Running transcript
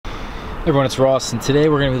Hey everyone, it's Ross, and today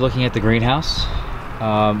we're going to be looking at the greenhouse.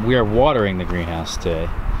 We are watering the greenhouse today.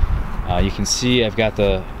 You can see I've got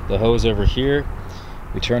the hose over here.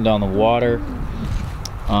 We turned on the water,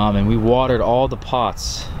 and we watered all the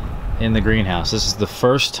pots in the greenhouse. This is the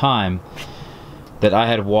first time that I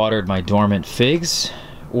had watered my dormant figs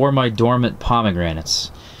or my dormant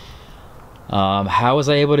pomegranates. How was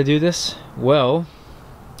I able to do this? Well,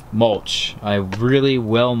 mulch. I really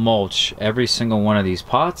well mulch every single one of these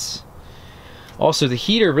pots. Also, the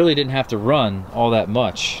heater really didn't have to run all that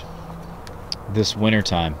much this winter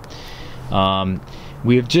time.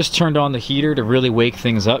 We have just turned on the heater to really wake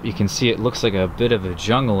things up. You can see it looks like a bit of a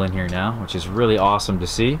jungle in here now, which is really awesome to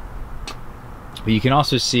see. But you can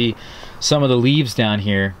also see some of the leaves down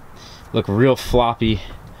here look real floppy,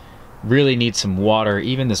 really need some water.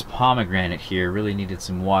 Even this pomegranate here really needed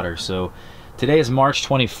some water. So today is March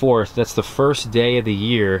 24th. That's the first day of the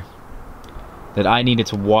year that I needed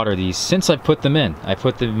to water these since I put them in. I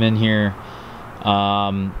put them in here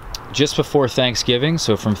just before Thanksgiving.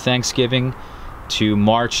 So from Thanksgiving to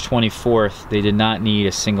March 24th, they did not need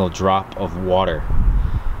a single drop of water.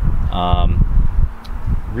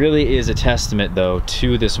 Really is a testament though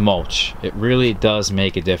to this mulch. It really does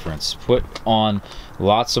make a difference. Put on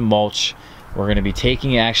lots of mulch. We're going to be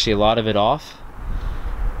taking actually a lot of it off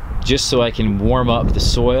just so I can warm up the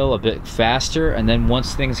soil a bit faster, and then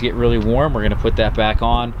once things get really warm, we're going to put that back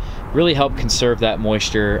on. Really help conserve that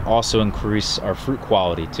moisture, also increase our fruit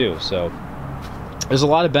quality too. So there's a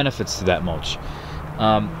lot of benefits to that mulch.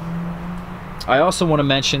 I also want to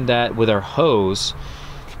mention that with our hose,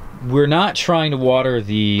 we're not trying to water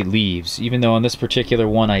the leaves, even though on this particular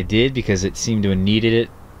one I did because it seemed to have needed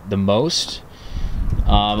it the most,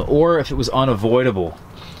 or if it was unavoidable.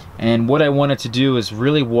 And what I wanted to do is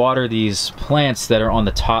really water these plants that are on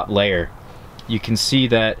the top layer. You can see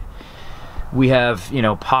that we have, you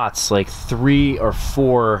know, pots like 3 or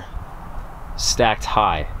 4 stacked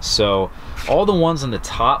high. So all the ones on the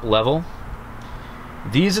top level,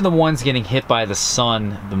 these are the ones getting hit by the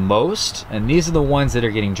sun the most, and these are the ones that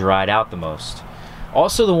are getting dried out the most.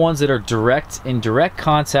 Also the ones that are in direct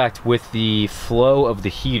contact with the flow of the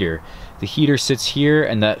heater. The heater sits here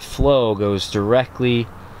and that flow goes directly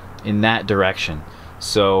in that direction.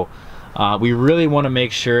 So we really want to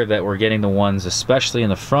make sure that we're getting the ones especially in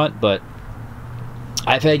the front, but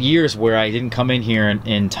I've had years where I didn't come in here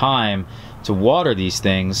in time to water these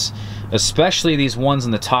things, especially these ones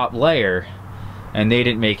in the top layer, and they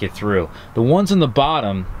didn't make it through. The ones on the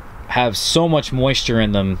bottom have so much moisture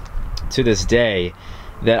in them to this day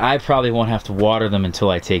that I probably won't have to water them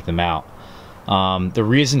until I take them out. The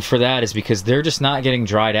reason for that is because they're just not getting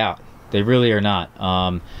dried out. They really are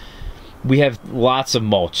not. We have lots of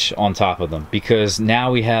mulch on top of them because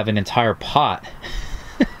now we have an entire pot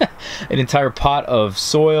an entire pot of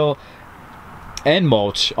soil and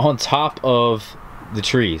mulch on top of the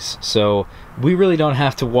trees. So we really don't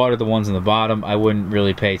have to water the ones on the bottom. I wouldn't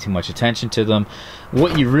really pay too much attention to them.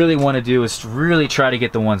 What you really want to do is really try to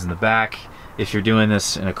get the ones in the back if you're doing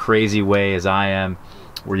this in a crazy way as I am,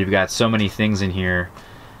 where you've got so many things in here.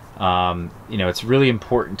 You know, it's really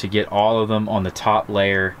important to get all of them on the top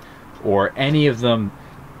layer, or any of them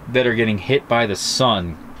that are getting hit by the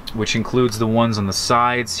sun, which includes the ones on the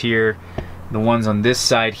sides here, the ones on this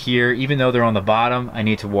side here. Even though they're on the bottom, I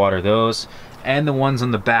need to water those, and the ones on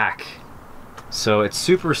the back. So it's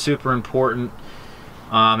super important.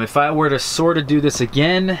 If I were to sort of do this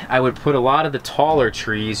again, I would put a lot of the taller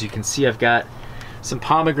trees. You can see I've got some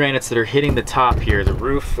pomegranates that are hitting the top here. The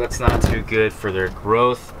roof, that's not too good for their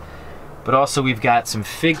growth. But also we've got some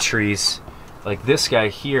fig trees like this guy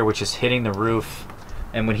here, which is hitting the roof,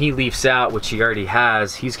 and when he leaves out, which he already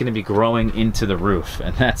has, he's going to be growing into the roof,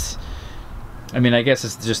 and that's, I mean, I guess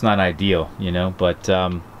it's just not ideal, you know. But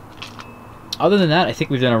other than that, I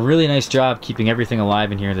think we've done a really nice job keeping everything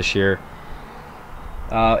alive in here this year.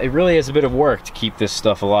 It really is a bit of work to keep this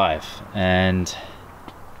stuff alive, and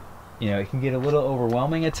you know, it can get a little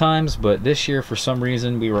overwhelming at times, but this year for some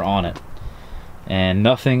reason we were on it, and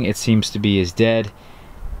nothing, it seems to be, is dead.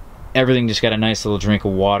 Everything just got a nice little drink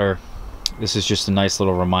of water. This is just a nice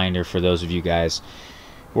little reminder for those of you guys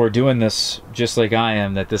who are doing this just like I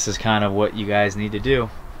am, that this is kind of what you guys need to do.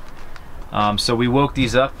 So we woke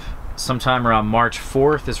these up sometime around March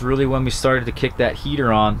 4th is really when we started to kick that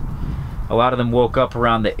heater on. A lot of them woke up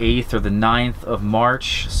around the 8th or the 9th of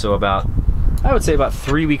March, so about, I would say about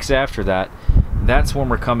 3 weeks after that, that's when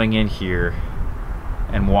we're coming in here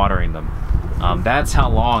and watering them. That's how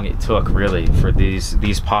long it took really for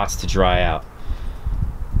these pots to dry out.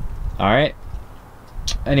 All right.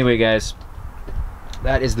 Anyway, guys,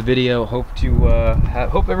 that is the video. Hope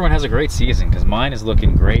everyone has a great season, because mine is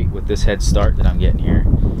looking great with this head start that I'm getting here.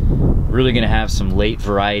 Really gonna have some late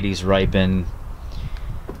varieties ripen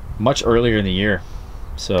much earlier in the year.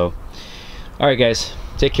 So, all right guys,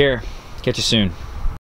 take care. Catch you soon.